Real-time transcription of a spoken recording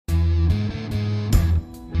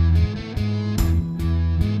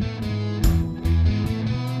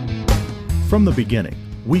From the beginning,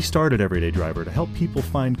 we started Everyday Driver to help people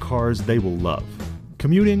find cars they will love.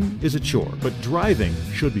 Commuting is a chore, but driving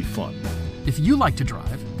should be fun. If you like to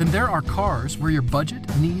drive, then there are cars where your budget,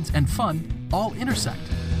 needs, and fun all intersect,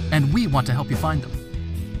 and we want to help you find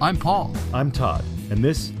them. I'm Paul. I'm Todd, and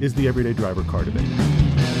this is the Everyday Driver Car Debate.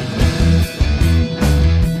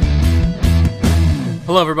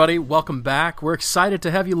 Hello, everybody. Welcome back. We're excited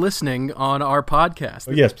to have you listening on our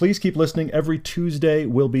podcast. Yes, please keep listening. Every Tuesday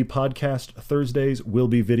will be podcast, Thursdays will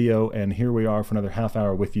be video, and here we are for another half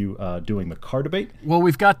hour with you doing the car debate. Well,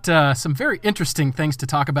 we've got some very interesting things to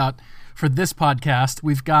talk about for this podcast.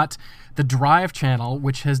 We've got the Drive channel,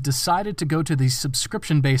 which has decided to go to the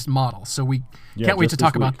subscription-based model. So we can't wait to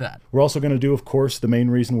talk about that. We're also going to do, of course, the main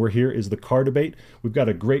reason we're here is the car debate. We've got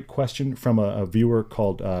a great question from a viewer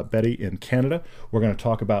called Betty in Canada. We're going to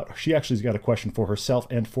talk about, she actually's got a question for herself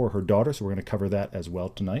and for her daughter, so we're going to cover that as well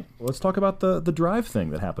tonight. Let's talk about the Drive thing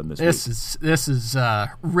that happened this week. This is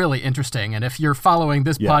really interesting, and if you're following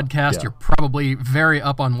this podcast, you're probably very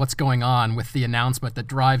up on what's going on with the announcement that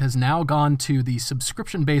Drive has now gone to the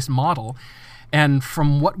subscription-based model. And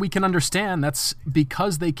from what we can understand, that's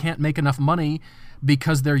because they can't make enough money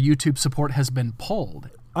because their YouTube support has been pulled.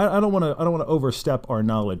 I don't want to overstep our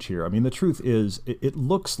knowledge here. I mean, the truth is, it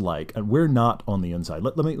looks like, and we're not on the inside.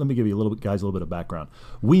 Let me give you a little bit of background.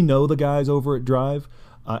 We know the guys over at Drive.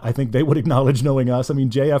 I think they would acknowledge knowing us. I mean,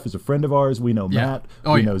 JF is a friend of ours. We know Matt.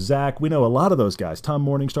 We know Zach. We know a lot of those guys. Tom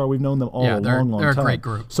Morningstar. We've known them all a long time. They're a great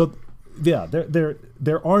group. So. Yeah,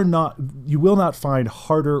 there are not, you will not find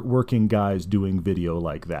harder working guys doing video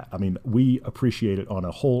like that. I mean, we appreciate it on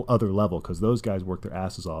a whole other level because those guys work their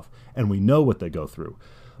asses off and we know what they go through.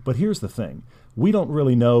 But here's the thing. We don't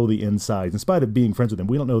really know the insides. In spite of being friends with them,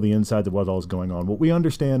 we don't know the insides of what all is going on. What we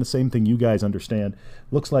understand, the same thing you guys understand,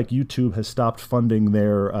 looks like YouTube has stopped funding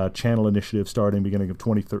their channel initiative starting beginning of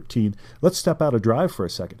 2013. Let's step out of Drive for a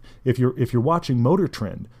second. If you're watching Motor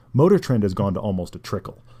Trend has gone to almost a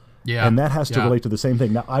trickle. Yeah, and that has to relate to the same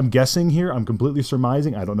thing. Now, I'm guessing here. I'm completely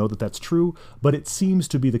surmising. I don't know that that's true, but it seems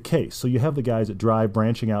to be the case. So you have the guys at Drive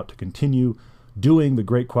branching out to continue doing the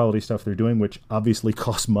great quality stuff they're doing, which obviously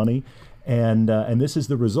costs money, and this is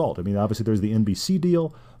the result. I mean, obviously there's the NBC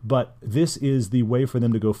deal, but this is the way for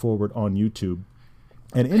them to go forward on YouTube.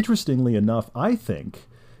 And interestingly enough, I think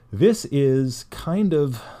this is kind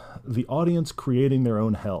of the audience creating their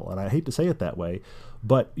own hell, and I hate to say it that way.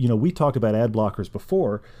 But, you know, we talked about ad blockers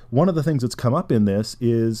before. One of the things that's come up in this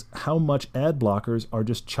is how much ad blockers are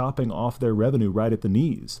just chopping off their revenue right at the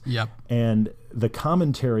knees. Yep. And the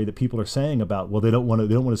commentary that people are saying about, well, they don't want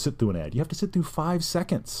to sit through an ad. You have to sit through 5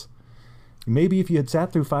 seconds. Maybe if you had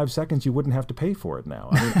sat through 5 seconds, you wouldn't have to pay for it now.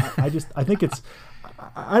 I mean, I think it's,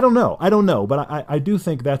 I don't know, but I do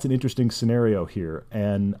think that's an interesting scenario here.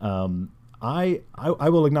 And I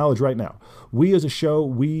will acknowledge right now, we as a show,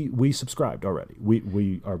 we subscribed already.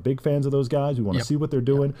 We are big fans of those guys. We want to see what they're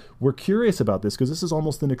doing. We're curious about this because this is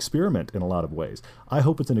almost an experiment in a lot of ways. I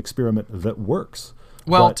hope it's an experiment that works.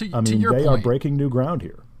 Well, but, to your they point, are breaking new ground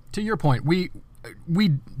here. To your point, we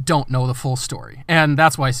don't know the full story. And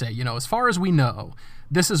that's why I say, you know, as far as we know,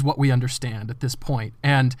 this is what we understand at this point.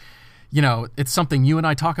 And, you know, it's something you and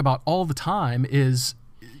I talk about all the time is,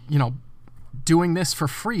 you know, doing this for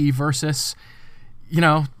free versus, you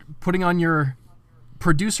know, putting on your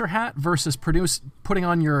producer hat versus putting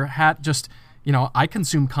on your hat just, you know, I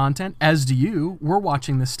consume content, as do you. We're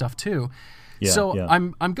watching this stuff too.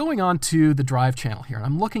 I'm going on to the Drive channel here, and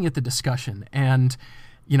I'm looking at the discussion, and,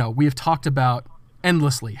 you know, we have talked about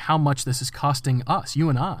endlessly how much this is costing us, you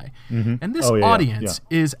and I. Mm-hmm. And this audience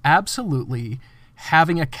is absolutely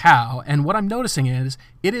having a cow, and what I'm noticing is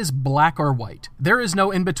it is black or white. There is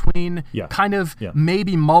no in-between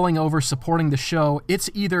maybe mulling over supporting the show. It's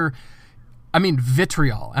either,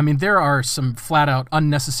 vitriol. I mean, there are some flat-out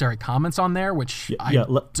unnecessary comments on there, which I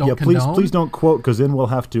don't condone. Please don't quote, because then we'll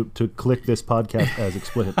have to click this podcast as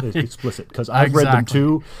explicit, because I've read them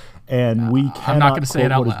too, and we cannot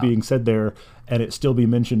quote what is being said there and it still be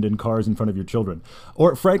mentioned in cars in front of your children.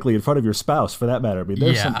 Or, frankly, in front of your spouse, for that matter. I mean,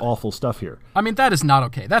 there's some awful stuff here. I mean, that is not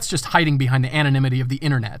okay. That's just hiding behind the anonymity of the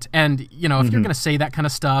internet. And, you know, if you're going to say that kind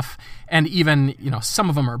of stuff, and even, you know, some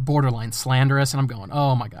of them are borderline slanderous, and I'm going,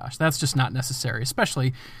 oh my gosh, that's just not necessary.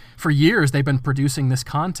 Especially for years, they've been producing this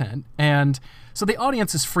content. And so the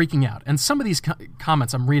audience is freaking out. And some of these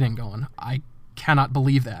comments I'm reading going, I cannot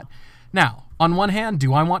believe that. Now, on one hand,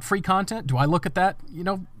 do I want free content? Do I look at that, you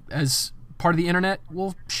know, as part of the internet?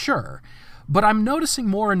 Well, sure. But I'm noticing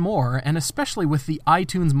more and more, and especially with the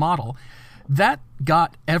iTunes model, that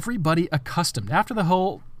got everybody accustomed. After the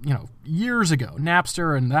whole, you know, years ago,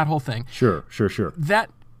 Napster and that whole thing. Sure. That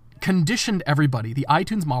conditioned everybody, the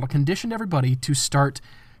iTunes model conditioned everybody to start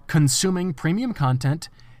consuming premium content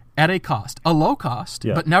at a cost, a low cost,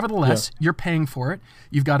 but nevertheless, you're paying for it.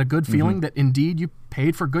 You've got a good feeling that indeed you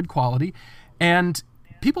paid for good quality, and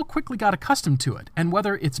people quickly got accustomed to it. And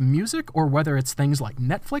whether it's music or whether it's things like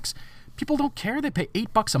Netflix, people don't care. They pay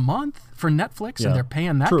 $8 a month for Netflix, and they're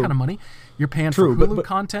paying that kind of money. You're paying for Hulu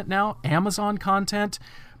content now, Amazon content.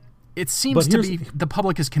 It seems to be the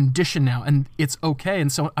public is conditioned now, and it's okay.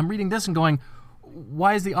 And so I'm reading this and going,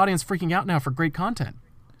 why is the audience freaking out now for great content?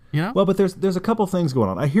 You know? Well, but there's a couple things going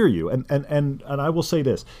on. I hear you, and I will say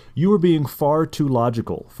this: you are being far too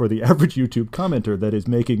logical for the average YouTube commenter that is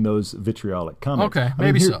making those vitriolic comments. Okay,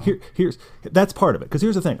 maybe so. That's part of it. Because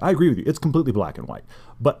here's the thing: I agree with you; it's completely black and white.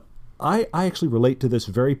 But I actually relate to this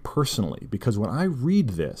very personally, because when I read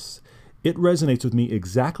this, it resonates with me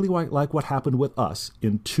exactly like what happened with us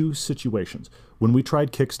in two situations. When we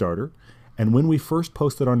tried Kickstarter, and when we first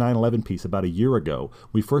posted our 9/11 piece about a year ago,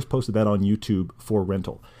 we first posted that on YouTube for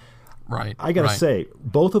rental. Right. I got to say,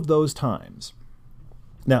 both of those times.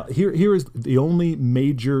 Now, here is the only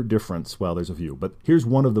major difference. Well, there's a few, but here's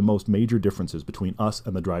one of the most major differences between us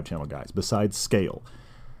and the Drive Channel guys, besides scale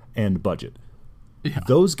and budget. Yeah.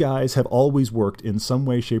 Those guys have always worked in some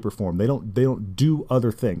way, shape, or form. They don't do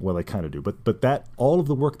other things. Well, they kind of do, but that all of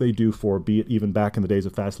the work they do for, be it even back in the days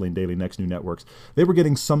of Fastlane Daily, Next New Networks, they were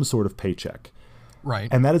getting some sort of paycheck. Right.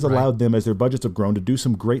 And that has allowed them, as their budgets have grown, to do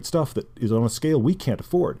some great stuff that is on a scale we can't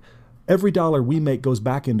afford. Every dollar we make goes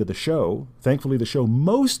back into the show. Thankfully, the show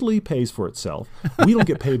mostly pays for itself. We don't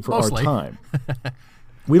get paid for our time.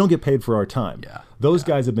 We don't get paid for our time. Yeah. Those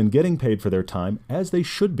guys have been getting paid for their time, as they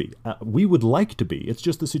should be. We would like to be. It's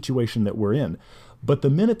just the situation that we're in. But the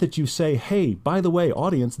minute that you say, hey, by the way,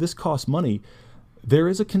 audience, this costs money, there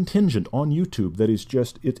is a contingent on YouTube that is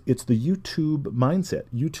just, it's the YouTube mindset.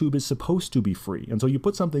 YouTube is supposed to be free. And so you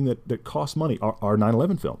put something that costs money, our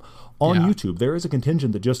 9/11 film, on YouTube, there is a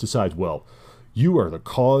contingent that just decides, well, you are the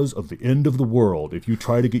cause of the end of the world if you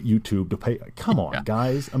try to get YouTube to pay. Come on,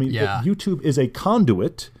 guys. I mean, YouTube is a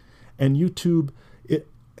conduit, and YouTube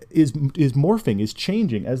is morphing, is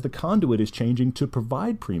changing as the conduit is changing to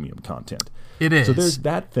provide premium content. It is. So there's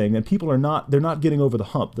that thing, and people they're not getting over the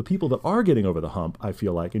hump. The people that are getting over the hump, I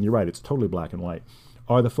feel like, and you're right, it's totally black and white,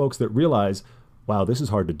 are the folks that realize, wow, this is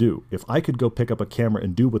hard to do. If I could go pick up a camera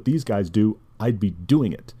and do what these guys do, I'd be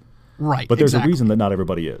doing it. Right. But there's a reason that not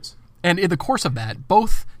everybody is. And in the course of that,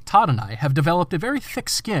 both Todd and I have developed a very thick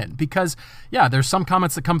skin because, there's some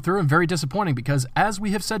comments that come through and very disappointing because, as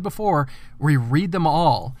we have said before, we read them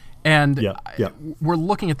all and we're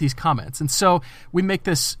looking at these comments. And so we make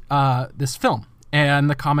this film and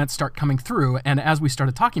the comments start coming through. And as we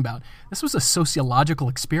started talking about, this was a sociological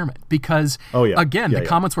experiment because, the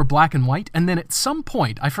comments were black and white. And then at some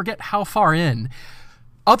point, I forget how far in,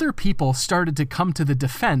 other people started to come to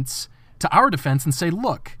our defense and say,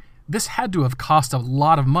 look, this had to have cost a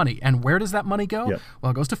lot of money. And where does that money go?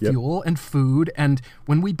 Well, it goes to fuel and food. And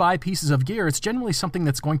when we buy pieces of gear, it's generally something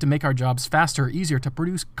that's going to make our jobs faster or easier to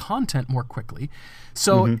produce content more quickly.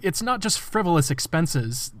 So it's not just frivolous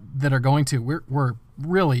expenses that are going to. We're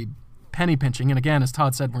really penny pinching. And again, as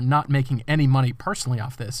Todd said, we're not making any money personally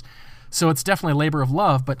off this. So it's definitely a labor of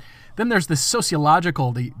love. But then there's this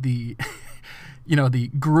sociological, the the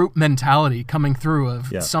group mentality coming through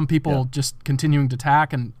of some people just continuing to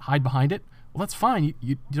tack and hide behind it. Well, that's fine.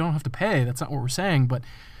 You don't have to pay. That's not what we're saying. But,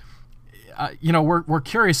 we're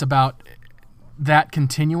curious about that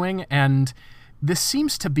continuing. And this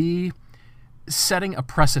seems to be setting a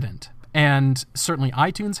precedent. And certainly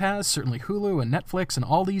iTunes has, certainly Hulu and Netflix and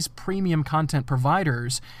all these premium content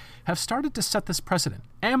providers have started to set this precedent.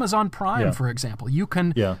 Amazon Prime, for example, you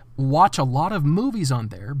can watch a lot of movies on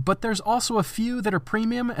there, but there's also a few that are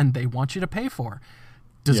premium and they want you to pay for.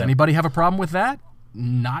 Does anybody have a problem with that?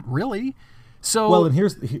 Not really. So and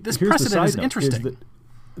here's this precedent is interesting.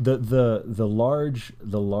 The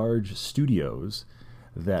large studios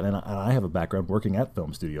that, and I have a background working at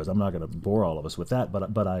film studios. I'm not going to bore all of us with that,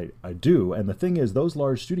 but I do. And the thing is, those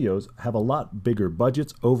large studios have a lot bigger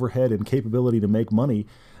budgets, overhead, and capability to make money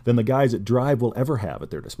than the guys at Drive will ever have at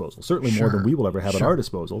their disposal. Certainly more than we will ever have at our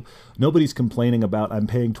disposal. Nobody's complaining about, I'm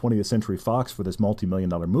paying 20th Century Fox for this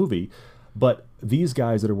multi-million-dollar movie, but these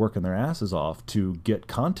guys that are working their asses off to get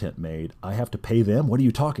content made, I have to pay them? What are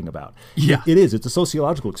you talking about? Yeah. It is. It's a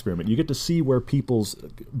sociological experiment. You get to see where people's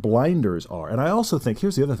blinders are. And I also think,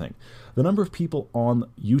 here's the other thing, the number of people on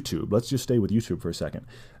YouTube, let's just stay with YouTube for a second,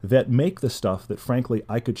 that make the stuff that, frankly,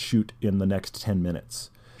 I could shoot in the next 10 minutes.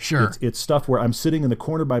 Sure. It's stuff where I'm sitting in the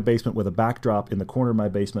corner of my basement with a backdrop in the corner of my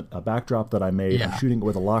basement, a backdrop that I made. Yeah. I'm shooting it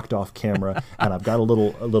with a locked off camera, and I've got a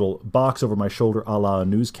little box over my shoulder, a la a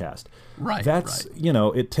newscast. Right. That's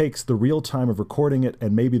right. it takes the real time of recording it,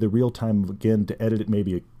 and maybe the real time again to edit it,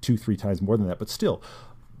 maybe 2-3 times more than that. But still,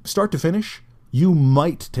 start to finish, you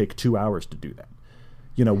might take 2 hours to do that.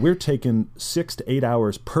 We're taking 6 to 8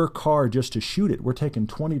 hours per car just to shoot it. We're taking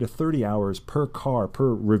 20 to 30 hours per car, per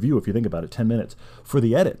review, if you think about it, 10 minutes, for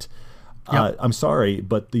the edit. Yep. I'm sorry,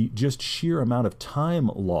 but the just sheer amount of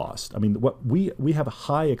time lost. I mean, what we have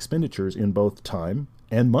high expenditures in both time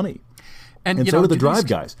and money. And so do the Drive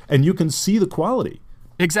guys. And you can see the quality.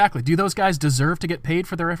 Exactly. Do those guys deserve to get paid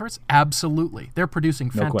for their efforts? Absolutely. They're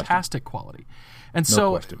producing fantastic quality. And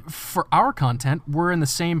so for our content, we're in the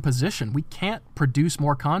same position. We can't produce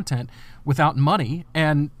more content without money,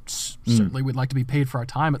 and certainly we'd like to be paid for our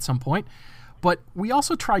time at some point. But we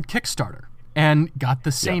also tried Kickstarter and got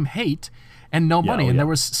the same hate and no money. And there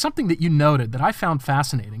was something that you noted that I found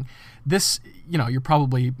fascinating. This,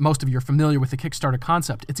 most of you are familiar with the Kickstarter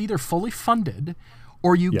concept. It's either fully funded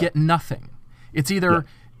or you get nothing. It's either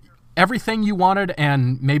everything you wanted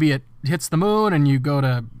and maybe it hits the moon and you go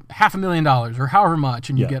to $500,000 or however much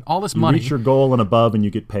and you get all this money. You reach your goal and above and you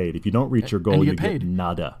get paid. If you don't reach your goal, you get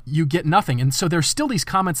nada. You get nothing. And so there's still these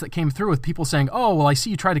comments that came through with people saying, oh, well, I see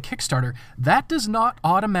you tried a Kickstarter. That does not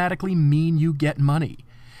automatically mean you get money.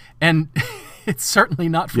 And it's certainly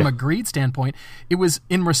not from a greed standpoint. It was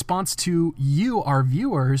in response to you, our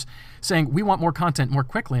viewers, saying we want more content more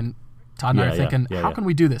quickly. And Todd and I are thinking, how can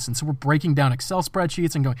we do this? And so we're breaking down Excel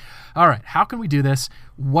spreadsheets and going, all right, how can we do this?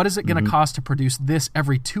 What is it going to cost to produce this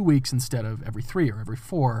every 2 weeks instead of every 3 or every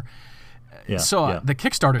 4? The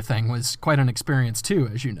Kickstarter thing was quite an experience too,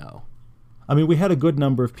 as you know. I mean, we had a good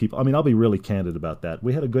number of people. I mean, I'll be really candid about that.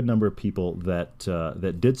 We had a good number of people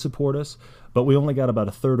that did support us, but we only got about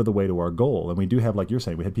a third of the way to our goal. And we do have, like you're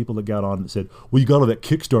saying, we had people that got on and said, well, you got all that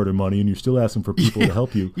Kickstarter money and you're still asking for people to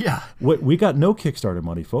help you. We got no Kickstarter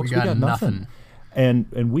money, folks. We got nothing.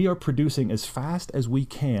 And we are producing as fast as we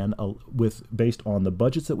can based on the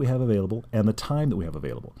budgets that we have available and the time that we have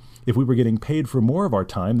available. If we were getting paid for more of our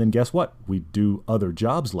time, then guess what? We'd do other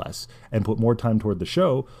jobs less and put more time toward the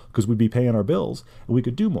show because we'd be paying our bills and we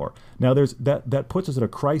could do more. Now, that puts us at a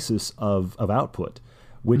crisis of output,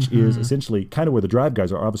 which is essentially kind of where the Drive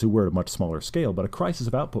guys are. Obviously, we're at a much smaller scale, but a crisis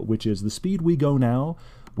of output, which is the speed we go now,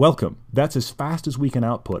 welcome. That's as fast as we can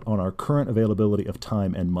output on our current availability of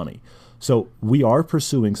time and money. So we are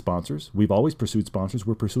pursuing sponsors. We've always pursued sponsors.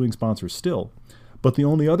 We're pursuing sponsors still. But the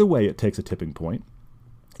only other way it takes a tipping point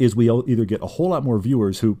is we'll either get a whole lot more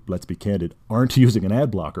viewers who, let's be candid, aren't using an ad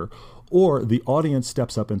blocker, or the audience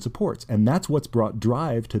steps up and supports. And that's what's brought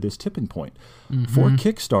Drive to this tipping point. For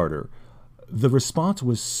Kickstarter, the response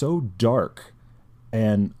was so dark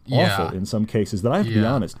and awful in some cases that I have to be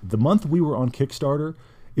honest. The month we were on Kickstarter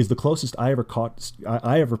is the closest I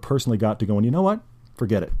ever personally got to going, you know what?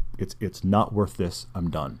 Forget it. It's not worth this. I'm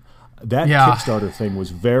done. That Kickstarter thing was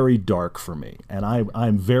very dark for me, and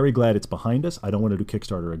I'm very glad it's behind us. I don't want to do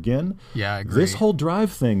Kickstarter again. Yeah, I agree. This whole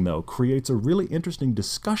Drive thing, though, creates a really interesting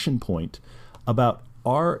discussion point about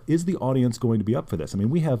is the audience going to be up for this? I mean,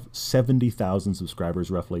 we have 70,000 subscribers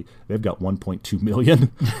roughly. They've got 1.2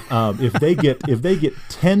 million. If they get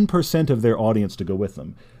 10% of their audience to go with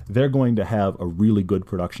them, they're going to have a really good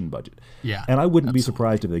production budget. Yeah, and I wouldn't be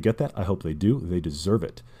surprised if they get that. I hope they do. They deserve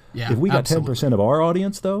it. Yeah, if we got 10% of our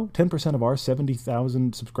audience, though, 10% of our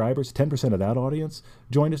 70,000 subscribers, 10% of that audience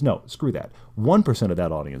joined us. No, screw that. 1% of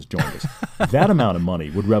that audience joined us. That amount of money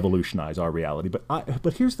would revolutionize our reality.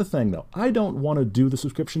 But here's the thing, though. I don't want to do the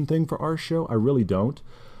subscription thing for our show. I really don't.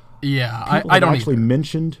 Yeah, I don't actually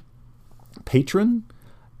mentioned Patreon.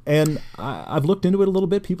 And I've looked into it a little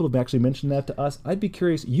bit. People have actually mentioned that to us. I'd be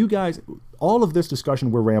curious, you guys, all of this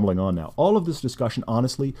discussion, we're rambling on now. All of this discussion,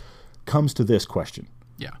 honestly, comes to this question.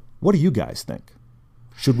 Yeah. What do you guys think?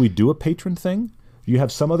 Should we do a patron thing? Do you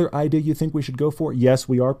have some other idea you think we should go for? Yes,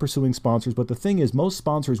 we are pursuing sponsors, but the thing is, most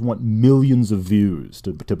sponsors want millions of views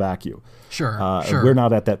to back you. Sure. We're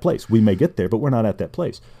not at that place. We may get there, but we're not at that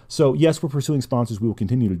place. So yes, we're pursuing sponsors. We will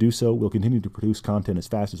continue to do so. We'll continue to produce content as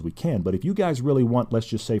fast as we can. But if you guys really want, let's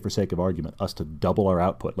just say for sake of argument, us to double our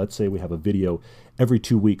output, let's say we have a video every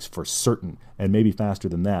 2 weeks for certain, and maybe faster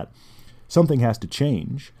than that, something has to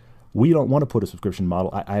change. We don't want to put a subscription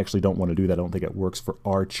model. I actually don't want to do that. I don't think it works for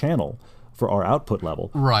our channel, for our output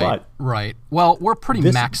level. Right. Well, we're pretty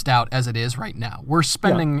maxed out as it is right now. We're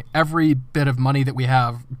spending every bit of money that we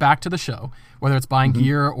have back to the show, whether it's buying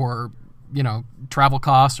gear or, travel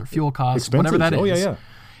costs or fuel costs, whatever that is. Oh, yeah.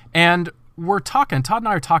 And Todd and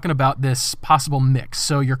I are talking about this possible mix.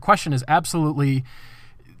 So your question is absolutely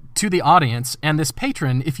to the audience. And this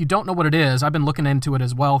patron, if you don't know what it is, I've been looking into it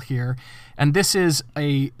as well here. And this is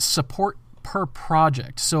a support per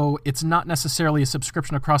project. So it's not necessarily a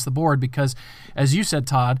subscription across the board because, as you said,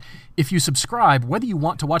 Todd, if you subscribe, whether you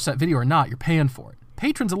want to watch that video or not, you're paying for it.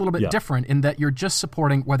 Patron's a little bit different in that you're just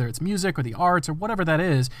supporting, whether it's music or the arts or whatever that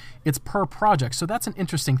is, it's per project. So that's an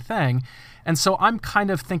interesting thing. And so I'm kind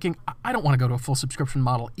of thinking, I don't want to go to a full subscription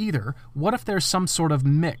model either. What if there's some sort of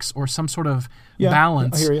mix or some sort of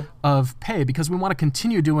balance of pay? Because we want to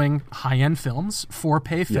continue doing high-end films, for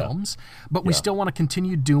pay films, but we still want to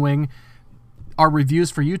continue doing our reviews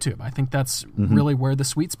for YouTube. I think that's really where the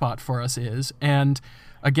sweet spot for us is. And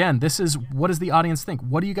again, this is, what does the audience think?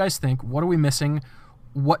 What do you guys think? What are we missing?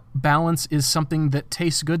 What balance is something that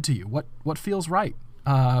tastes good to you? What feels right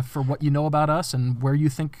for what you know about us and where you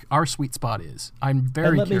think our sweet spot is? I'm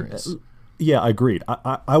very curious. Yeah, agreed.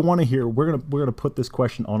 I want to hear. We're gonna put this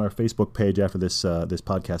question on our Facebook page after this this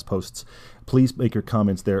podcast posts. Please make your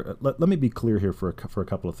comments there. Let me be clear here for a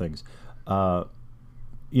couple of things. Drive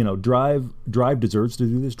deserves to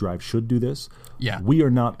do this. Drive should do this. Yeah. We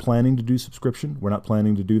are not planning to do subscription. We're not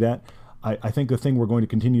planning to do that. I think the thing we're going to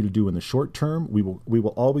continue to do in the short term, we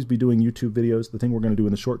will always be doing YouTube videos. The thing we're going to do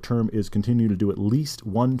in the short term is continue to do at least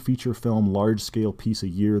one feature film, large scale piece a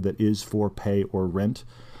year that is for pay or rent.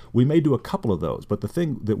 We may do a couple of those, but the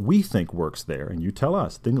thing that we think works there, and you tell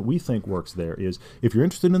us, the thing that we think works there is if you're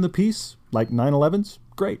interested in the piece, like 9/11s,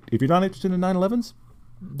 great. If you're not interested in 9/11s,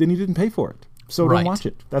 then you didn't pay for it. So don't watch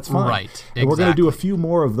it. That's fine. Right. Exactly. And we're going to do a few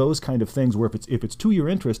more of those kind of things where if it's to your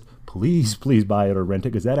interest, please buy it or rent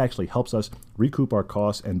it because that actually helps us recoup our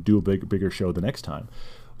costs and do a bigger show the next time.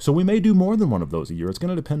 So we may do more than one of those a year. It's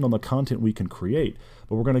going to depend on the content we can create,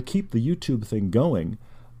 but we're going to keep the YouTube thing going.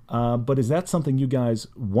 But is that something you guys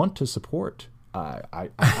want to support? I'm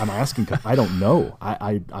asking. I don't know.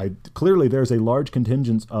 I clearly there's a large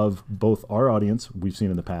contingent of both our audience we've seen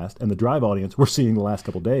in the past and the Drive audience we're seeing the last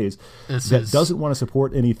couple of days doesn't want to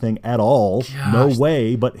support anything at all. Gosh. No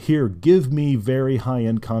way. But here, give me very high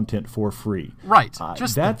end content for free. Right.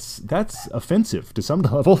 That's offensive to some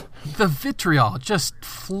level. The vitriol just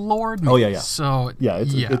floored me. Oh yeah. So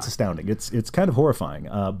it's astounding. It's kind of horrifying.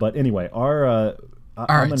 But anyway, I'm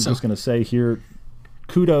just going to say here.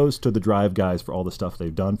 Kudos to the Drive guys for all the stuff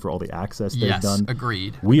they've done, for all the access they've done. Yes,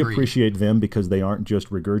 agreed. We appreciate them because they aren't just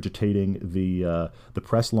regurgitating the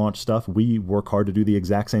press launch stuff. We work hard to do the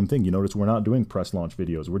exact same thing. You notice we're not doing press launch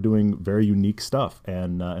videos. We're doing very unique stuff.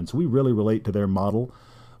 And so we really relate to their model.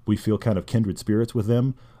 We feel kind of kindred spirits with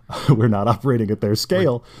them. We're not operating at their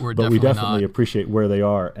scale, but we definitely appreciate where they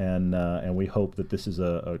are, and we hope that this is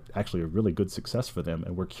actually a really good success for them.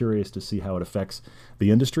 And we're curious to see how it affects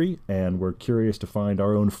the industry, and we're curious to find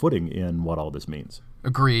our own footing in what all this means.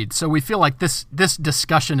 Agreed. So we feel like this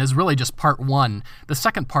discussion is really just part one. The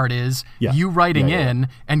second part is you writing in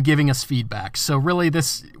and giving us feedback. So really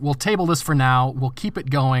we'll table this for now. We'll keep it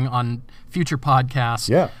going on future podcasts.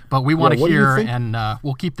 Yeah. But we want to hear, and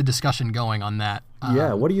we'll keep the discussion going on that.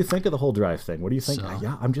 What do you think of the whole Drive thing? What do you think?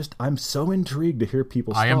 I'm so intrigued to hear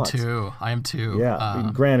people's thoughts. I am too. Yeah.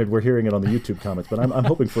 Granted, we're hearing it on the YouTube comments, but I'm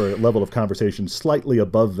hoping for a level of conversation slightly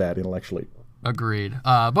above that intellectually. Agreed.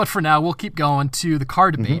 But for now, we'll keep going to the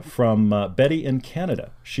car debate. From Betty in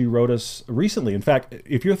Canada. She wrote us recently. In fact,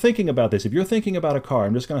 if you're thinking about this, if you're thinking about a car,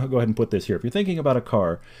 I'm just going to go ahead and put this here. If you're thinking about a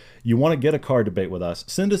car, you want to get a car debate with us,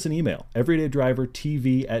 send us an email,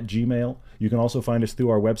 everydaydrivertv@gmail.com. You can also find us through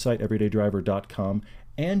our website, everydaydriver.com.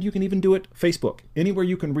 And you can even do it Facebook. Anywhere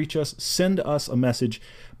you can reach us, send us a message,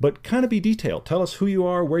 but kind of be detailed. Tell us who you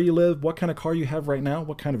are, where you live, what kind of car you have right now,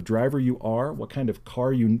 what kind of driver you are, what kind of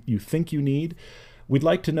car you think you need. We'd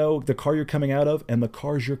like to know the car you're coming out of and the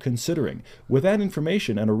cars you're considering. With that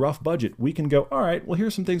information and a rough budget, we can go, all right, well,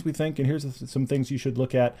 here's some things we think, and here's some things you should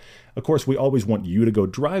look at. Of course, we always want you to go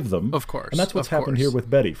drive them. Of course. And that's what's happened here with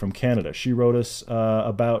Betty from Canada. She wrote us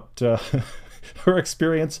about her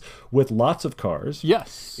experience with lots of cars.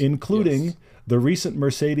 Yes. Including the recent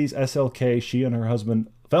Mercedes SLK she and her husband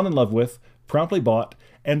fell in love with, promptly bought,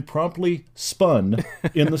 and promptly spun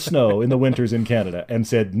in the snow in the winters in Canada and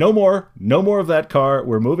said, no more of that car.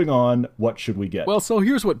 We're moving on. What should we get? Well, so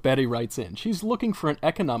here's what Betty writes in. She's looking for an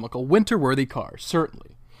economical, winter-worthy car,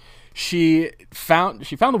 certainly. She found the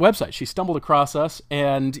website. She stumbled across us,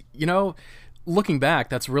 and, looking back,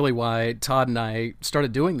 that's really why Todd and I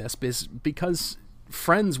started doing this, because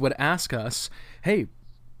friends would ask us, hey,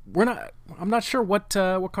 I'm not sure what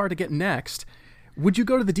car to get next. Would you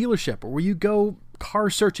go to the dealership, or will you go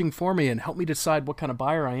car searching for me and help me decide what kind of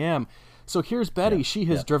buyer I am? So here's Betty. She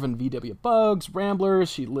has driven VW Bugs,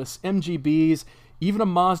 Ramblers. She lists MGBs. even a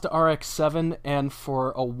Mazda RX-7, and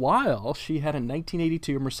for a while she had a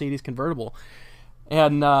 1982 Mercedes convertible.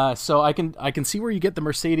 And so I can see where you get the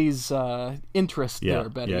Mercedes interest there,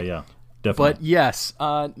 Betty. Yeah, definitely. But yes,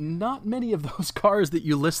 not many of those cars that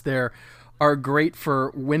you list there are great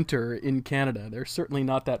for winter in Canada. They're certainly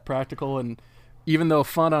not that practical, and even though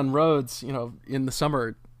fun on roads, in the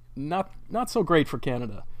summer, not so great for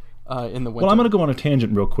Canada in the winter. Well, I'm going to go on a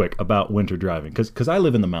tangent real quick about winter driving because I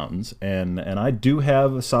live in the mountains and I do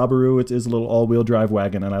have a Subaru. It is a little all-wheel drive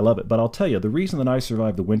wagon, and I love it. But I'll tell you, the reason that I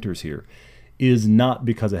survive the winters here is not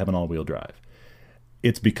because I have an all-wheel drive.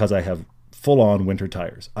 It's because I have full-on winter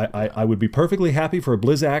tires. I would be perfectly happy for a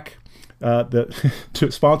Blizzak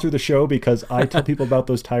to sponsor the show because I tell people about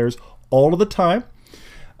those tires all of the time.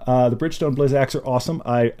 The Bridgestone Blizzaks are awesome.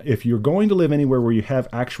 If you're going to live anywhere where you have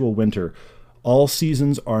actual winter, all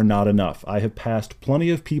seasons are not enough. I have passed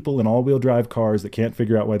plenty of people in all-wheel drive cars that can't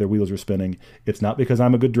figure out why their wheels are spinning. It's not because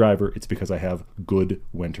I'm a good driver. It's because I have good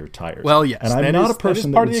winter tires. Well, yes, and I'm not a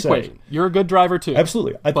person that part would of the say, equation. You're a good driver too.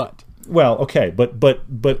 Absolutely. But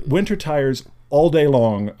winter tires all day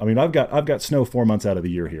long. I mean, I've got snow 4 months out of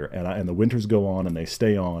the year here, and the winters go on and they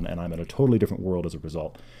stay on, and I'm in a totally different world as a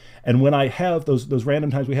result. And when I have those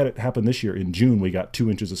random times, we had it happen this year in June, we got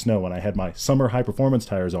 2 inches of snow and I had my summer high performance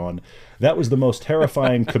tires on. That was the most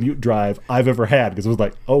terrifying commute drive I've ever had because it was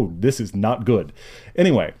like, oh, this is not good.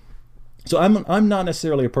 Anyway, so I'm not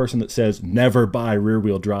necessarily a person that says never buy rear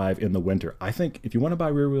wheel drive in the winter. I think if you want to buy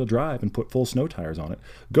rear wheel drive and put full snow tires on it,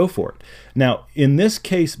 go for it. Now, in this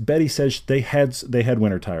case, Betty says they had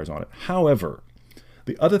winter tires on it. However,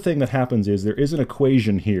 the other thing that happens is there is an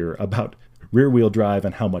equation here about rear-wheel drive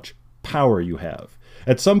and how much power you have.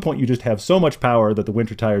 At some point, you just have so much power that the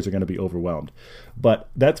winter tires are going to be overwhelmed. But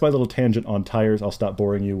that's my little tangent on tires. I'll stop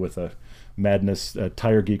boring you with a madness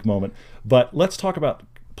tire geek moment. But let's talk about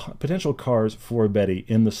potential cars for Betty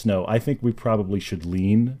in the snow. I think we probably should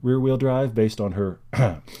lean rear-wheel drive based on her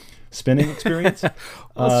spinning experience.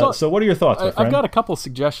 So what are your thoughts, my friend? I've got a couple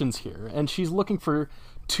suggestions here, and she's looking for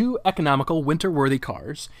 2 economical, winter-worthy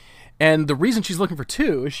cars. And the reason she's looking for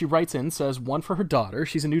 2 is she writes in, says one for her daughter.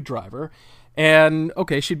 She's a new driver. And,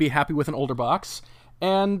 okay, she'd be happy with an older box.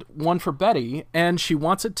 And one for Betty. And she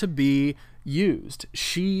wants it to be used.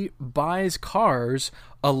 She buys cars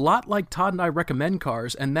a lot like Todd and I recommend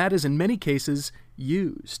cars. And that is, in many cases,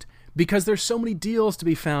 used. Because there's so many deals to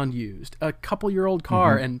be found used. A couple-year-old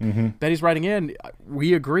car. Betty's writing in,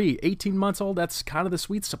 we agree. 18 months old, that's kind of the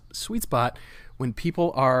sweet spot. When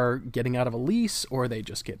people are getting out of a lease or they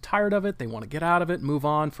just get tired of it, they want to get out of it, move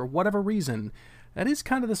on for whatever reason, that is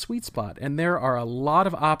kind of the sweet spot. And there are a lot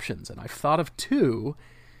of options. And I've thought of 2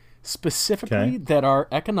 specifically that are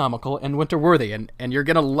economical and winter worthy. And you're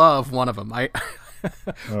going to love one of them.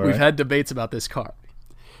 We've had debates about this car.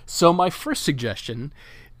 So my first suggestion,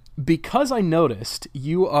 because I noticed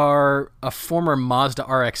you are a former Mazda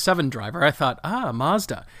RX-7 driver, I thought,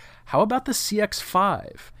 Mazda, how about the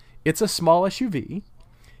CX-5? It's a small SUV.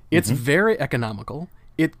 It's very economical.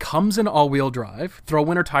 It comes in all-wheel drive. Throw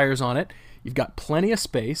winter tires on it. You've got plenty of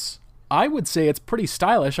space. I would say it's pretty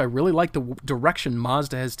stylish. I really like the direction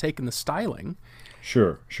Mazda has taken the styling.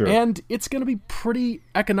 Sure. And it's going to be pretty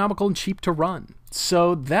economical and cheap to run.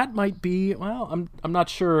 So that might be, well, I'm not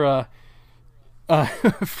sure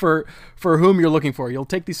for whom you're looking for. You'll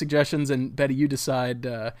take these suggestions, and Betty, you decide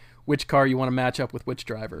which car you want to match up with which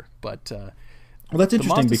driver. But well, that's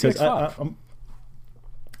interesting because CX-5.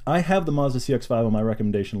 I have the Mazda CX-5 on my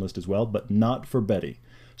recommendation list as well, but not for Betty,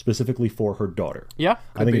 specifically for her daughter. Yeah,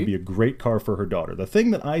 I think it'd be a great car for her daughter. The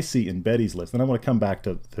thing that I see in Betty's list, and I want to come back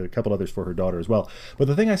to a couple others for her daughter as well, but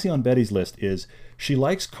the thing I see on Betty's list is she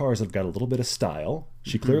likes cars that have got a little bit of style.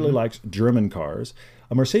 She clearly likes German cars.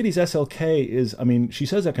 A Mercedes SLK is, I mean, she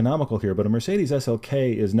says economical here, but a Mercedes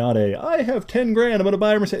SLK is not I have 10 grand, I'm going to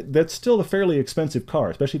buy a Mercedes. That's still a fairly expensive car,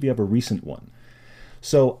 especially if you have a recent one.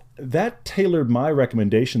 So that tailored my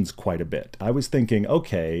recommendations quite a bit. I was thinking,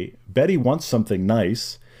 okay, Betty wants something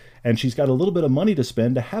nice, and she's got a little bit of money to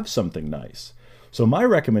spend to have something nice. So my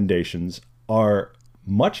recommendations are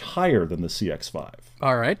much higher than the CX-5.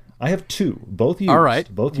 All right. I have 2, both used. All right.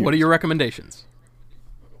 Both used. What are your recommendations?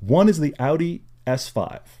 One is the Audi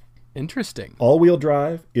S5. Interesting. All-wheel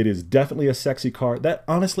drive. It is definitely a sexy car. That,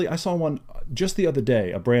 honestly, I saw one just the other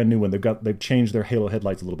day, a brand new one. They've changed their halo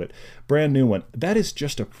headlights a little bit. Brand new one. That is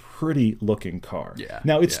just a pretty looking car. Yeah.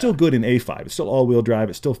 Now, it's still good in A5. It's still all-wheel drive.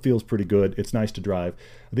 It still feels pretty good. It's nice to drive.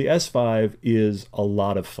 The S5 is a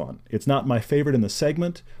lot of fun. It's not my favorite in the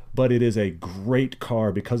segment, but it is a great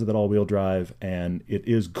car because of that all-wheel drive, and it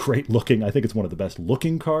is great looking. I think it's one of the best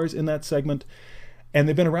looking cars in that segment. And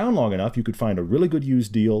they've been around long enough, you could find a really good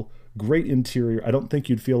used deal, great interior. I don't think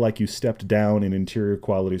you'd feel like you stepped down in interior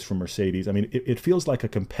qualities from Mercedes. I mean, it feels like a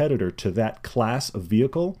competitor to that class of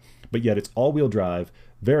vehicle, but yet it's all-wheel drive,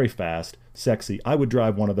 very fast, sexy. I would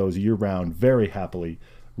drive one of those year-round very happily.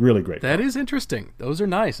 Really great. That is interesting. Those are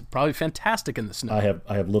nice. Probably fantastic in the snow.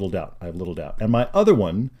 I have little doubt. And my other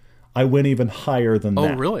one, I went even higher than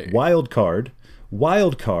that. Oh, really? Wild card.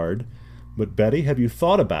 But Betty, have you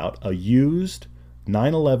thought about a used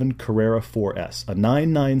 911 Carrera 4S, a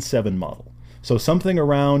 997 model? So something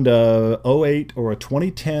around a 08 or a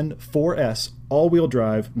 2010 4S, all-wheel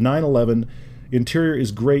drive, 911. Interior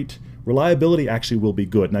is great. Reliability actually will be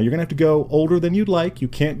good. Now, you're going to have to go older than you'd like. You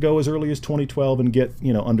can't go as early as 2012 and get,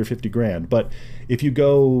 under 50 grand. But if you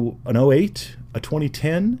go an 08, a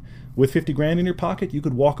 2010 with 50 grand in your pocket, you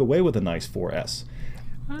could walk away with a nice 4S.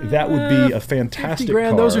 That would be a fantastic 50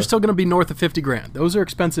 grand, car. Those are still going to be north of 50 grand. Those are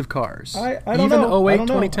expensive cars. I don't Even know. 08,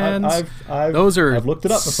 2010s, those are I've looked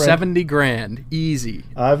it up, my friend. 70 grand, easy.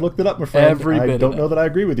 I've looked it up, my friend. Every bit I don't know that I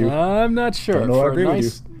agree with you. I'm not sure. Don't know I agree with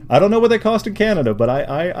you. I don't know what they cost in Canada, but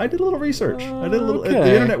I did a little research. I did a little. Okay.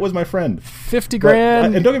 The internet was my friend. 50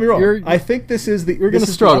 grand. And don't get me wrong. I think this is the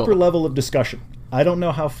upper level of discussion. I don't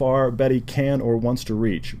know how far Betty can or wants to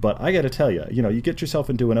reach, but I got to tell you, you get yourself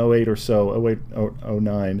into an 08 or so, 08,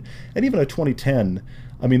 09, and even a 2010.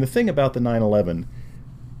 I mean, the thing about the 911,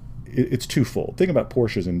 it's twofold. Think about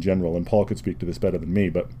Porsches in general, and Paul could speak to this better than me,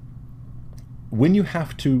 but when you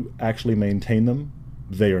have to actually maintain them,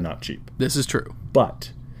 they are not cheap. This is true.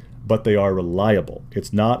 But they are reliable.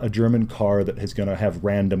 It's not a German car that is going to have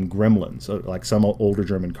random gremlins, like some older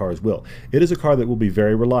German cars will. It is a car that will be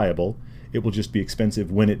very reliable. It will just be expensive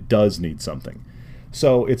when it does need something.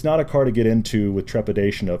 So it's not a car to get into with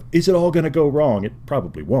trepidation of, is it all going to go wrong? It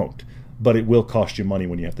probably won't, but it will cost you money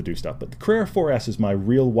when you have to do stuff. But the Carrera 4S is my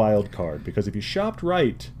real wild card, because if you shopped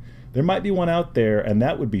right, there might be one out there, and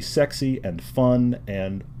that would be sexy and fun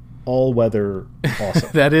and all-weather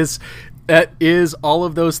awesome. That is all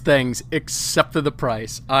of those things except for the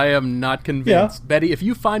price. I am not convinced. Yeah. Betty, if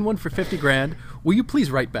you find one for 50 grand, will you please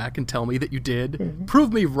write back and tell me that you did? Mm-hmm.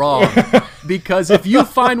 Prove me wrong. Because if you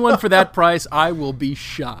find one for that price, I will be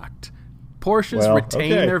shocked. Porsches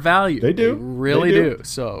retain their value. They do. They really do.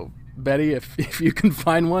 So, Betty, if you can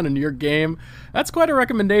find one in your game, that's quite a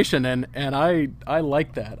recommendation, and I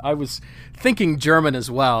like that. I was thinking German as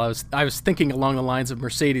well. I was thinking along the lines of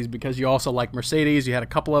Mercedes, because you also like Mercedes. You had a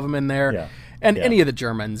couple of them in there. Yeah. And any of the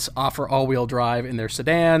Germans offer all-wheel drive in their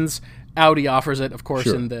sedans. Audi offers it, of course,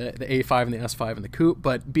 in the A5 and the S5 and the Coupe.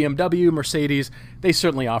 But BMW, Mercedes, they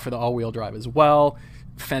certainly offer the all-wheel drive as well.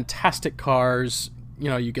 Fantastic cars.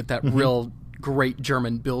 You get that real great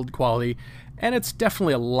German build quality. And it's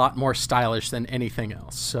definitely a lot more stylish than anything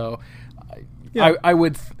else. So I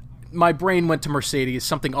would... My brain went to Mercedes,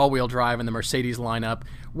 something all-wheel drive in the Mercedes lineup.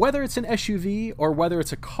 Whether it's an SUV or whether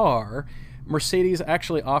it's a car, Mercedes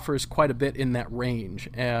actually offers quite a bit in that range,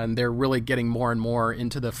 and they're really getting more and more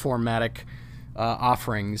into the 4MATIC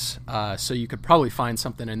offerings. So you could probably find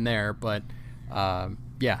something in there, but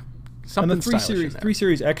something stylish in there. 3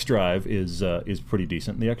 Series xDrive is pretty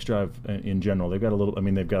decent. The xDrive in general, they've got a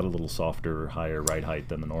little softer, higher ride height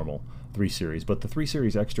than the normal 3 Series, but the 3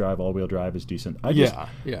 Series xDrive all-wheel drive is decent. I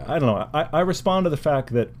don't know. I respond to the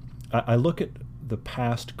fact that I look at the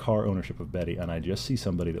past car ownership of Betty, and I just see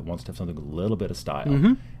somebody that wants to have something with a little bit of style.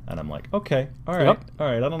 Mm-hmm. And I'm like, okay, all right.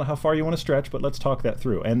 I don't know how far you want to stretch, but let's talk that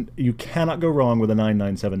through. And you cannot go wrong with a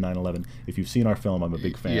 997, 911. If you've seen our film, I'm a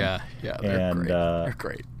big fan. Yeah, they're great. They're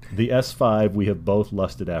great. The S5 we have both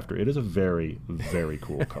lusted after. It is a very, very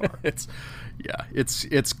cool car.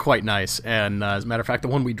 It's quite nice. And as a matter of fact, the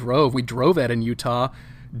one we drove that in Utah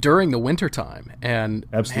during the wintertime. And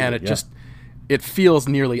absolutely, it feels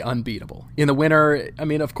nearly unbeatable. In the winter, I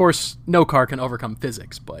mean, of course, no car can overcome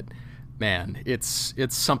physics, but man, it's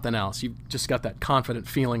something else. You've just got that confident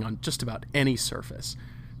feeling on just about any surface.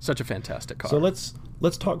 Such a fantastic car. So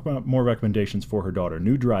let's talk about more recommendations for her daughter.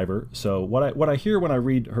 New driver. So what I hear when I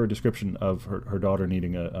read her description of her daughter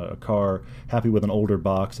needing a car, happy with an older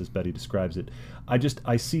box, as Betty describes it,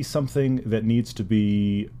 I see something that needs to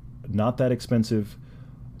be not that expensive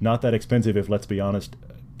if, let's be honest,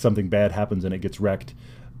 something bad happens and it gets wrecked.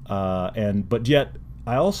 But yet,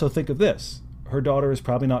 I also think of this. Her daughter is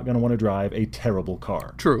probably not going to want to drive a terrible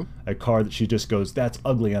car. True. A car that she just goes, that's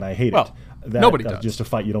ugly and I hate it. Nobody does. Just a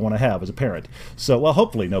fight you don't want to have as a parent. So,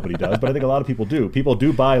 hopefully nobody does, but I think a lot of people do. People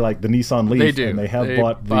do buy, like, the Nissan Leaf. They do. And they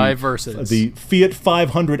bought the Fiat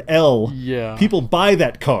 500L. Yeah. People buy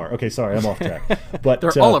that car. Okay, sorry, I'm off track. But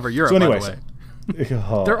they're all over Europe, so anyways, by the way.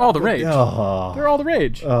 They're all the rage. They're all the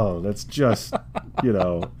rage. Oh, that's just,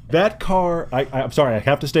 that car. I'm sorry, I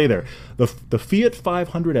have to stay there. The Fiat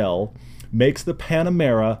 500L makes the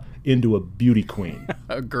Panamera into a beauty queen.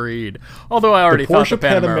 Agreed. Although I already thought the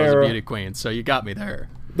Panamera was a beauty queen, so you got me there.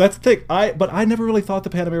 That's the thing. But I never really thought the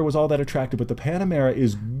Panamera was all that attractive. But the Panamera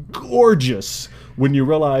is gorgeous when you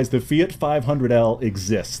realize the Fiat 500L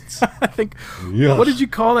exists. I think. Yeah. What did you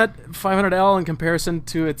call that 500L in comparison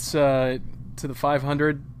to its to the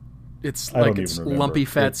 500? It's like its lumpy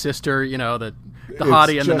fat sister. The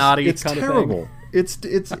hottie and the naughty. It's kind terrible. Of thing.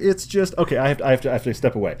 It's just okay. I have to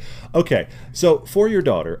step away. Okay, so for your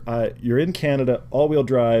daughter, you're in Canada, all-wheel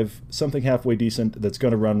drive, something halfway decent that's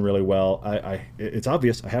going to run really well. It's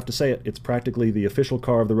obvious. I have to say it. It's practically the official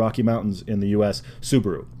car of the Rocky Mountains in the U.S.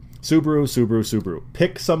 Subaru. Subaru.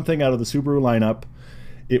 Pick something out of the Subaru lineup.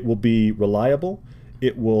 It will be reliable.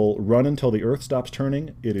 It will run until the earth stops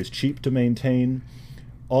turning. It is cheap to maintain.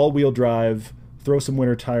 All-wheel drive. Throw some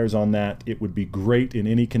winter tires on that. It would be great in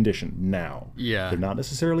any condition. Now, they're not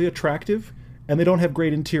necessarily attractive, and they don't have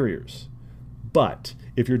great interiors. But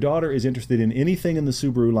if your daughter is interested in anything in the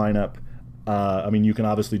Subaru lineup, you can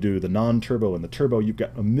obviously do the non-turbo and the turbo. You've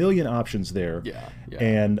got a million options there. Yeah.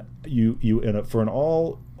 And for an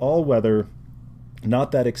all-weather,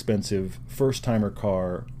 not that expensive first-timer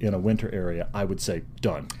car in a winter area, I would say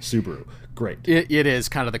done. Subaru. Great. It is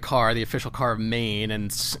kind of the official car of Maine,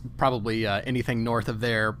 and probably anything north of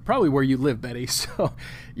there, probably where you live, Betty. So,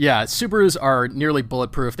 yeah, Subarus are nearly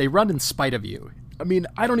bulletproof. They run in spite of you. I mean,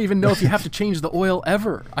 I don't even know if you have to change the oil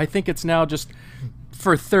ever. I think it's now just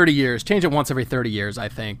for 30 years. Change it once every 30 years, I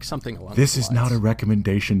think. Something along This those is lines. not a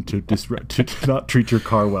recommendation to not treat your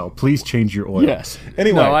car well. Please change your oil. Yes.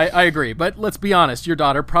 Anyway. No, I agree. But let's be honest. Your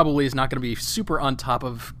daughter probably is not going to be super on top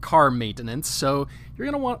of car maintenance. So you're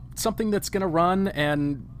going to want something that's going to run.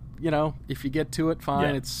 And, if you get to it,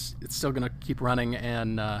 fine. Yeah. It's still going to keep running.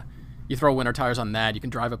 And you throw winter tires on that. You can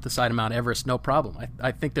drive up the side of Mount Everest, no problem.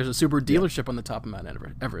 I think there's a Subaru dealership on the top of Mount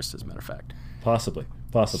Everest, as a matter of fact. Possibly.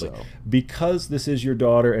 So. Because this is your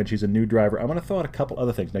daughter and she's a new driver, I'm going to throw out a couple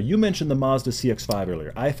other things. Now, you mentioned the Mazda CX-5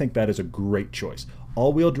 earlier. I think that is a great choice.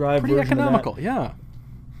 All-wheel drive Pretty version economical, of that, yeah.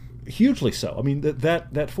 Hugely so. I mean,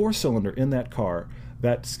 that four-cylinder in that car,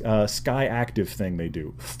 that Sky Active thing they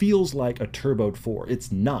do, feels like a turboed 4.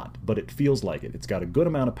 It's not, but it feels like it. It's got a good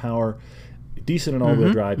amount of power. Decent in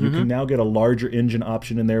all-wheel drive. You can now get a larger engine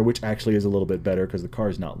option in there, which actually is a little bit better because the car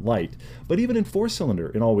is not light. But even in four-cylinder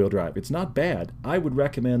in all-wheel drive, it's not bad. I would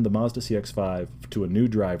recommend the Mazda CX-5 to a new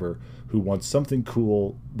driver who wants something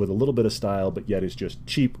cool with a little bit of style, but yet is just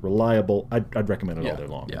cheap, reliable. I'd recommend it all day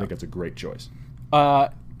long. I think that's a great choice.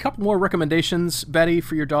 Couple more recommendations, Betty,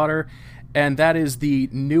 for your daughter, and that is the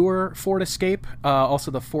newer Ford Escape,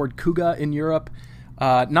 also the Ford Kuga in Europe.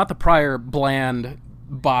 Not the prior bland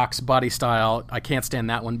box body style. I can't stand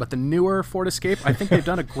that one, but the newer Ford Escape, I think they've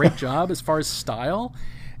done a great job as far as style,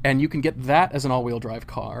 and you can get that as an all-wheel drive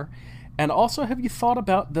car. And also, have you thought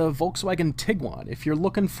about the Volkswagen Tiguan? If you're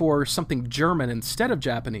looking for something German instead of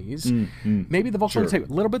Japanese, maybe the Volkswagen Tiguan,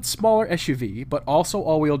 a little bit smaller SUV, but also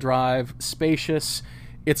all-wheel drive, spacious.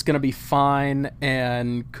 It's going to be fine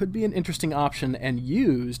and could be an interesting option and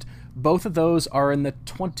used. Both of those are in the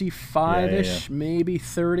 25-ish, maybe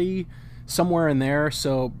 30, somewhere in there.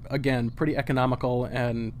 So again, pretty economical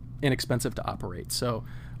and inexpensive to operate. So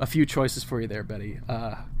a few choices for you there, Betty.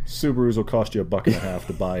 Subarus will cost you $1.50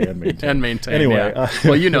 to buy and maintain. Anyway,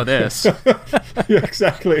 well, you know this. Yeah,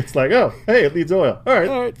 exactly. It's like, oh, hey, it needs oil. All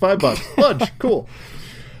right. $5. Lunch. Cool.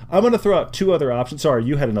 I'm going to throw out two other options. Sorry,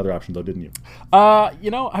 you had another option though, didn't you?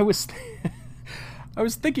 I was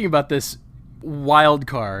thinking about this wild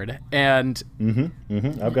card, and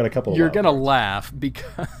I've got a couple. You're going to laugh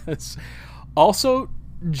because also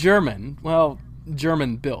German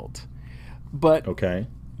built, but okay.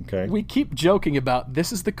 We keep joking about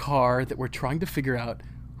this is the car that we're trying to figure out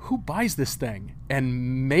who buys this thing,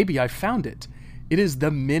 and maybe I found it. It is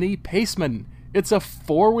the Mini Paceman. It's a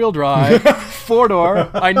 4-wheel drive, 4-door.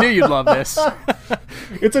 I knew you'd love this.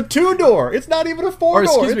 It's a 2-door. It's not even a 4-door. Or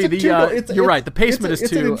excuse me, you're right. The Paceman is 2.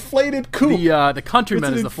 It's an inflated coupe. The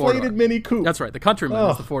Countryman is the 4-door. It's an inflated Mini coupe. That's right. The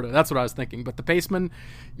Countryman is the 4-door. That's what I was thinking. But the Paceman,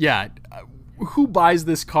 who buys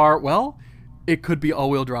this car? Well, it could be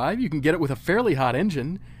all-wheel drive. You can get it with a fairly hot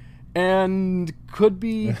engine, and could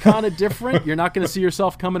be kind of different. You're not going to see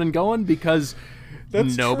yourself coming and going because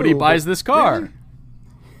nobody buys this car.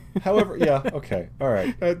 However, yeah, okay, all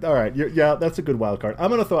right, yeah, that's a good wild card. I'm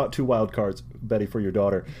going to throw out 2 wild cards, Betty, for your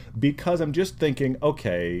daughter, because I'm just thinking,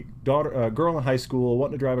 okay, girl in high school,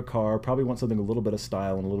 wanting to drive a car, probably want something a little bit of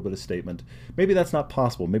style and a little bit of statement. Maybe that's not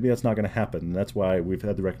possible. Maybe that's not going to happen, and that's why we've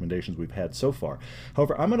had the recommendations we've had so far.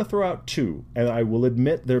 However, I'm going to throw out 2, and I will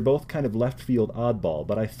admit they're both kind of left field oddball,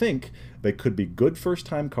 but I think they could be good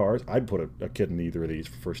first-time cars. I'd put a kid in either of these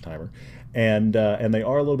for first-timer, and they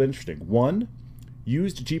are a little bit interesting. One,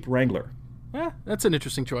 used Jeep Wrangler. Yeah, that's an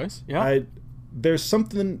interesting choice. Yeah. There's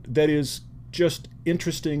something that is just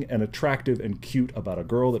interesting and attractive and cute about a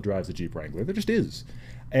girl that drives a Jeep Wrangler. There just is.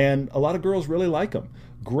 And a lot of girls really like them.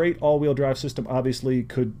 Great all-wheel drive system. Obviously,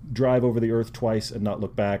 could drive over the earth twice and not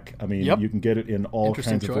look back. I mean, you can get it in all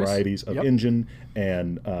kinds of varieties of engine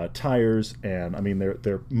and tires. And I mean,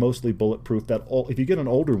 they're mostly bulletproof. If you get an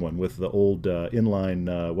older one with the old inline,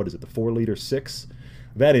 the 4-liter 6,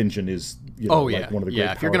 that engine is one of the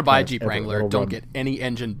great if you're going to buy a Jeep Wrangler, don't get any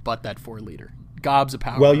engine but that 4-liter. Gobs of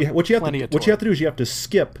power. Well, what you have to do is you have to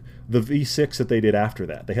skip the V6 that they did after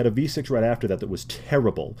that. They had a V6 right after that was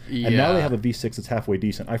terrible, and now they have a V6 that's halfway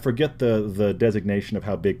decent. I forget the designation of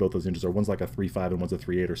how big both those engines are. One's like a 3.5 and one's a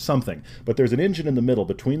 3.8 or something. But there's an engine in the middle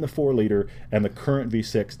between the 4-liter and the current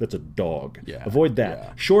V6 that's a dog. Yeah. Avoid that.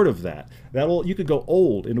 Yeah. Short of that, you could go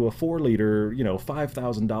old into a 4-liter,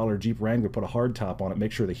 $5,000 Jeep Wrangler, put a hardtop on it,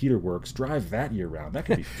 make sure the heater works, drive that year round. That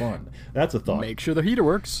could be fun. That's a thought. Make sure the heater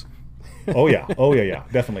works. Oh yeah,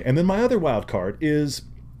 definitely. And then my other wild card is,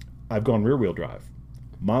 I've gone rear-wheel drive.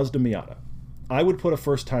 Mazda Miata. I would put a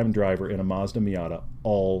first-time driver in a Mazda Miata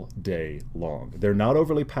all day long. They're not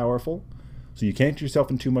overly powerful, so you can't get yourself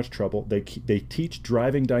in too much trouble. They teach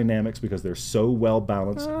driving dynamics because they're so well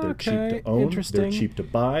balanced. They're cheap to own. They're cheap to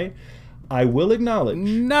buy. I will acknowledge,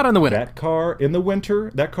 not in the winter. That car in the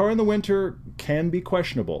winter can be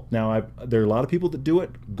questionable. Now, there are a lot of people that do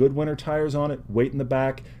it. Good winter tires on it. Weight in the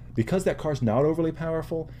back. Because that car's not overly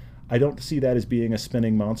powerful, I don't see that as being a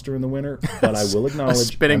spinning monster in the winter, but I will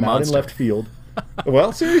acknowledge I'm out in left field.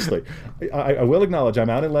 Well, seriously, I will acknowledge I'm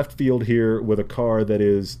out in left field here with a car that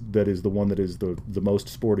is the one that is the most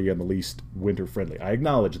sporty and the least winter friendly. I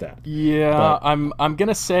acknowledge that. Yeah, I'm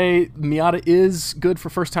gonna say Miata is good for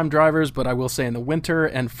first time drivers, but I will say in the winter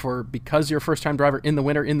and because you're a first time driver in the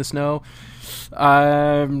winter in the snow,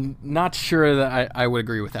 I'm not sure that I would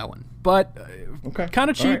agree with that one. But kind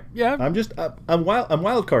of cheap, right. Yeah. I'm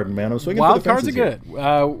wild carding, man. I'm swinging wild for the fences. Wild cards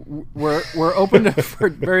are good. We're open for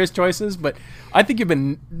various choices, but I think you've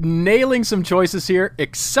been nailing some choices here,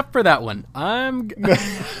 except for that one. I'm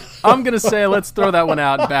gonna say let's throw that one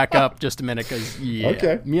out and back up just a minute because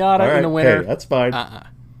Miata in the winter. Hey, that's fine.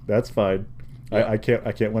 That's fine. Yeah. I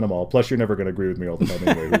can't win them all. Plus, you're never going to agree with me all the time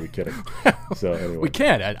anyway. Who are we kidding? So anyway, we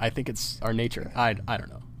can't. I think it's our nature. I don't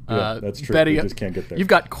know. Yeah, that's true. Betty, we just can't get there. You've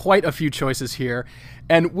got quite a few choices here,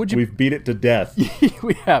 and we've beat it to death.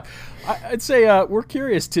 We have. I'd say we're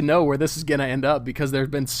curious to know where this is going to end up because there's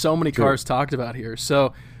been so many cars talked about here.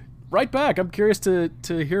 So, write back. I'm curious to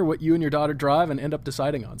hear what you and your daughter drive and end up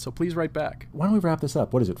deciding on. So please write back. Why don't we wrap this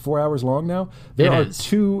up? What is it? 4 hours long now? There are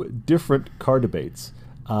 2 different car debates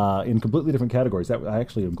in completely different categories. I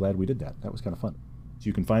actually am glad we did that. That was kind of fun. So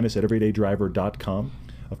you can find us at everydaydriver.com.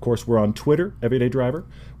 Of course, we're on Twitter, Everyday Driver.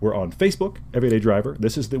 We're on Facebook, Everyday Driver.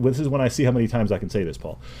 This is when I see how many times I can say this,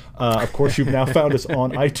 Paul. Of course, you've now found us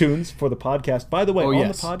on iTunes for the podcast. By the way,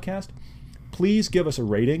 the podcast, please give us a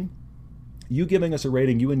rating. You giving us a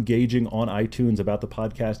rating, you engaging on iTunes about the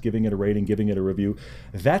podcast, giving it a rating, giving it a review,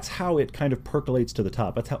 that's how it kind of percolates to the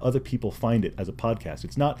top. That's how other people find it as a podcast.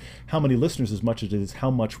 It's not how many listeners as much as it is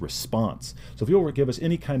how much response. So if you'll give us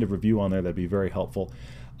any kind of review on there, that'd be very helpful.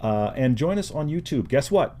 And join us on YouTube.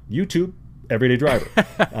 Guess what? YouTube, Everyday Driver.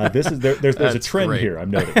 There's a trend here.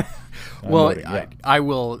 I'm noting. I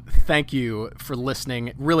will thank you for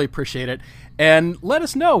listening. Really appreciate it. And let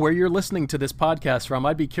us know where you're listening to this podcast from.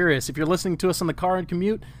 I'd be curious. If you're listening to us on the car and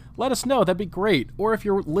commute, let us know. That'd be great. Or if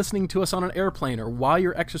you're listening to us on an airplane or while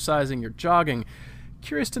you're exercising, you're jogging,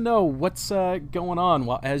 curious to know what's going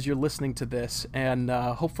on as you're listening to this, and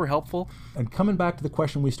hope for helpful. And coming back to the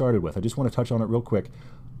question we started with, I just want to touch on it real quick.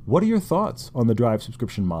 What are your thoughts on the Drive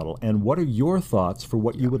subscription model, and what are your thoughts for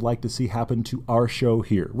what you would like to see happen to our show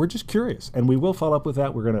here? We're just curious, and we will follow up with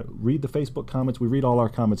that. We're going to read the Facebook comments. We read all our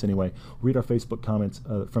comments anyway. Read our Facebook comments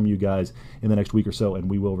from you guys in the next week or so, and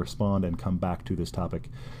we will respond and come back to this topic.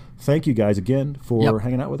 Thank you guys again for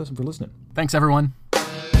hanging out with us and for listening. Thanks, everyone.